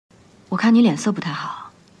我看你脸色不太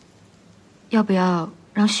好，要不要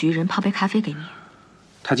让许玉人泡杯咖啡给你？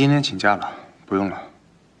他今天请假了，不用了。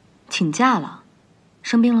请假了？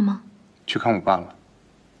生病了吗？去看我爸了。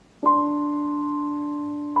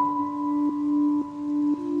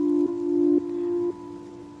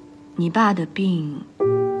你爸的病，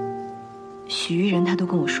许玉人他都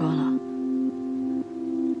跟我说了。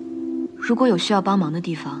如果有需要帮忙的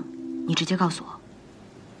地方，你直接告诉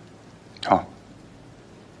我。好。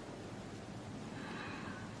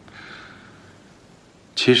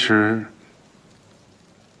其实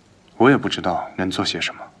我也不知道能做些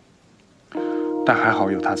什么，但还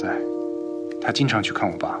好有他在。他经常去看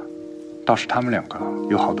我爸，倒是他们两个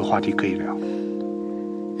有好多话题可以聊。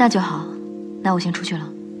那就好，那我先出去了。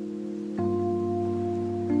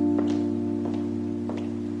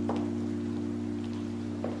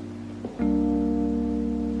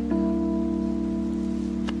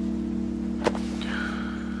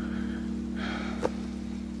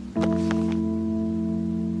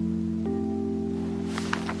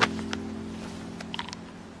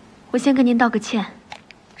我先跟您道个歉，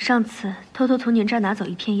上次偷偷从您这儿拿走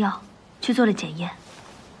一片药，去做了检验，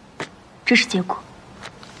这是结果。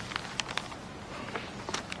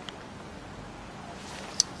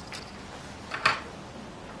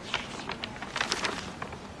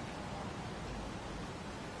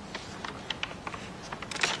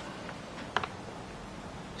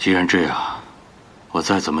既然这样，我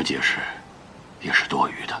再怎么解释，也是多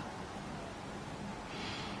余的。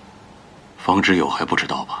方知友还不知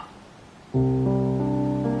道吧？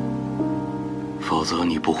否则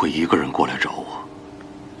你不会一个人过来找我。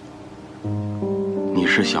你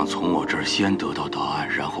是想从我这儿先得到答案，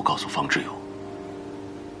然后告诉方知友，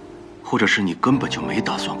或者是你根本就没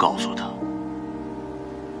打算告诉他？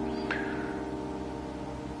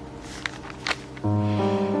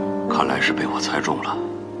看来是被我猜中了。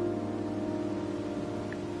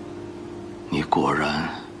你果然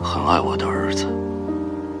很爱我的儿子，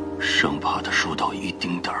生怕他受到一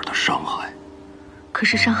丁点儿的伤害。可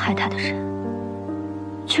是伤害他的人，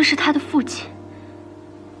却是他的父亲。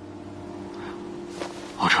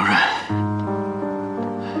我承认，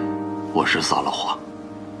我是撒了谎。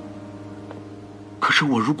可是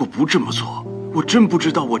我如果不这么做，我真不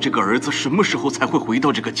知道我这个儿子什么时候才会回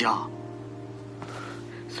到这个家。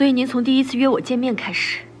所以您从第一次约我见面开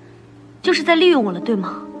始，就是在利用我了，对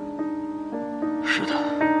吗？是的，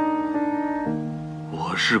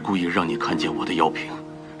我是故意让你看见我的药瓶，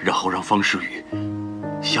然后让方世宇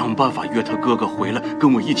想办法约他哥哥回来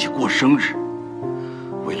跟我一起过生日。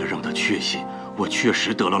为了让他确信我确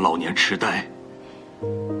实得了老年痴呆，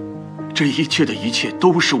这一切的一切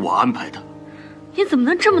都是我安排的。你怎么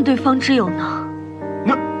能这么对方知友呢？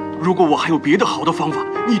那如果我还有别的好的方法，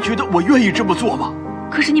你觉得我愿意这么做吗？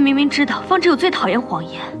可是你明明知道方知友最讨厌谎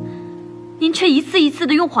言，您却一次一次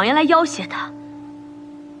的用谎言来要挟他。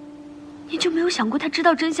你就没有想过他知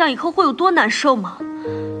道真相以后会有多难受吗？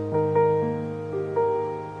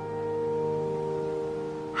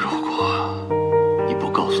如果你不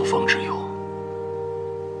告诉方知友，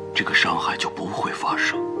这个伤害就不会发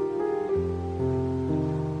生。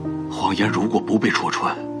谎言如果不被戳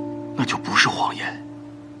穿，那就不是谎言，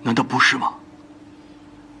难道不是吗？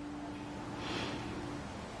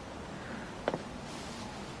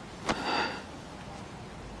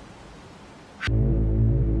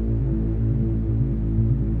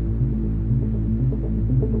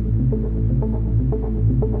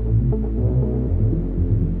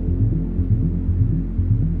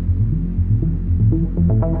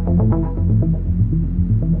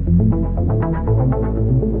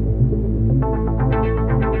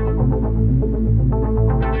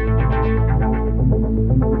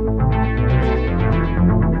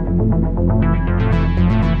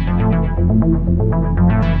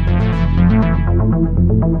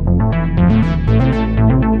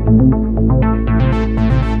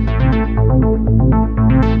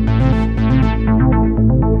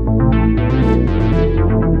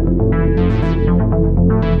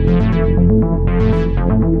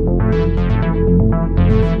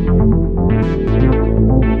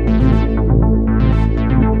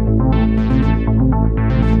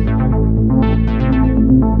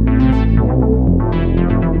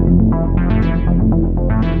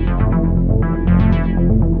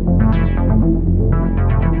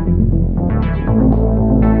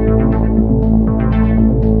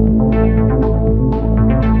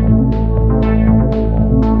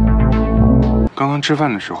刚刚吃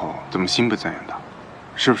饭的时候怎么心不在焉的？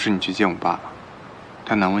是不是你去见我爸了？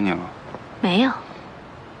他难为你了？没有，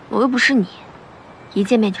我又不是你，一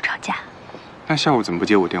见面就吵架。那下午怎么不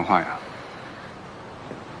接我电话呀？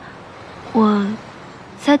我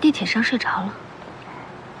在地铁上睡着了。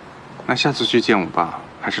那下次去见我爸，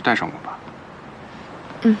还是带上我吧。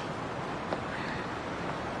嗯。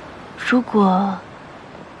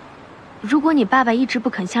如果你爸爸一直不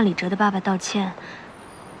肯向李哲的爸爸道歉，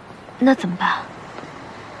那怎么办？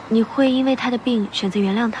你会因为他的病选择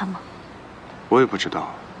原谅他吗？我也不知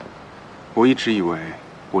道，我一直以为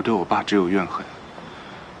我对我爸只有怨恨，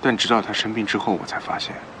但直到他生病之后，我才发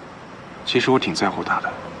现，其实我挺在乎他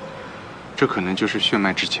的。这可能就是血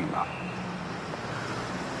脉之情吧。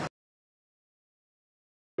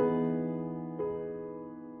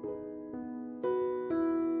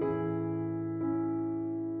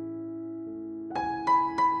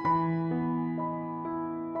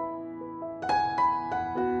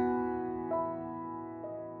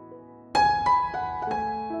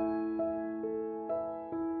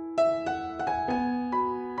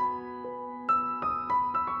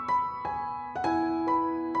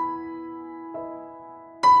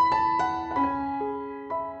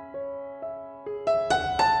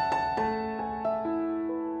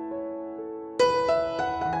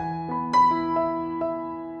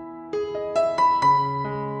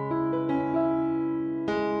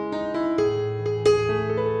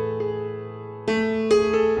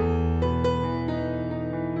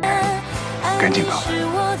赶紧吧。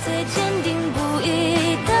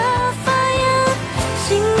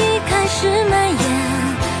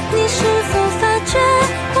你是否发觉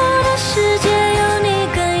我的世界有你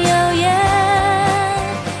更耀眼？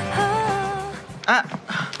哎，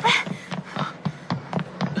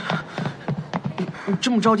你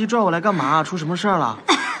这么着急拽我来干嘛？出什么事儿了？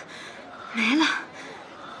没了，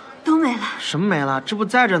都没了。什么没了？这不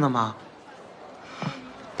在这呢吗？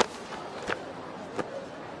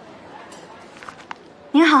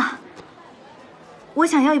您好，我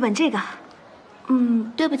想要一本这个。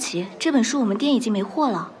对不起，这本书我们店已经没货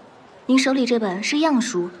了。您手里这本是样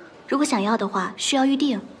书，如果想要的话，需要预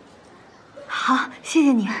定。好，谢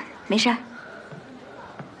谢你。没事儿。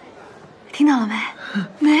听到了没？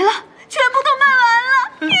没了，全部都卖完了，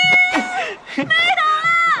没有了。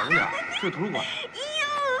小不了，这是图书馆。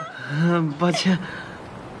抱歉。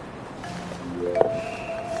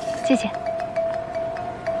谢谢。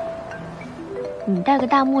你戴个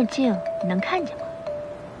大墨镜，你能看见吗？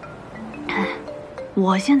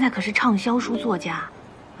我现在可是畅销书作家，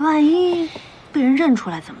万一被人认出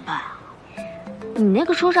来怎么办啊？你那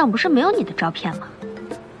个书上不是没有你的照片吗？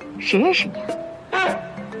谁认识你啊？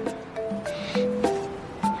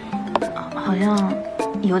好像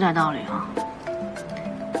有点道理啊。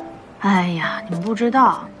哎呀，你们不知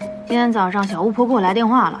道，今天早上小巫婆给我来电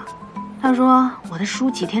话了，她说我的书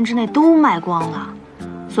几天之内都卖光了，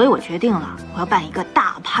所以我决定了，我要办一个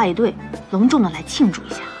大派对，隆重的来庆祝一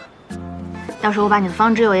下。到时候我把你的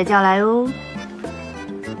方知友也叫来哟。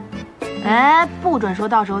哎，不准说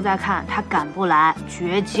到时候再看，他敢不来，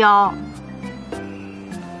绝交。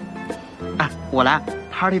哎，我来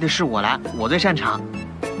 ，party 的事我来，我最擅长。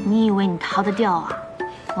你以为你逃得掉啊？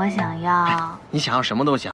我想要……你想要什么都行。